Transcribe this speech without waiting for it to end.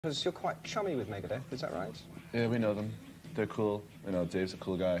Because you're quite chummy with Megadeth, is that right? Yeah, we know them. They're cool. You know, Dave's a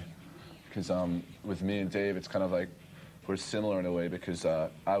cool guy. Because with me and Dave, it's kind of like we're similar in a way because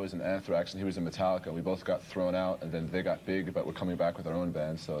I was in Anthrax and he was in Metallica. We both got thrown out and then they got big, but we're coming back with our own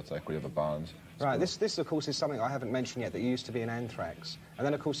band, so it's like we have a bond. Right, cool. This of course is something I haven't mentioned yet, that you used to be in Anthrax. And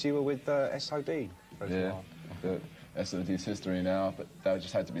then of course you were with S.O.D. for a while. Yeah, S.O.D's history now, but that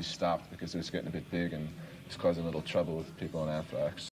just had to be stopped because it was getting a bit big and it's causing a little trouble with people in Anthrax.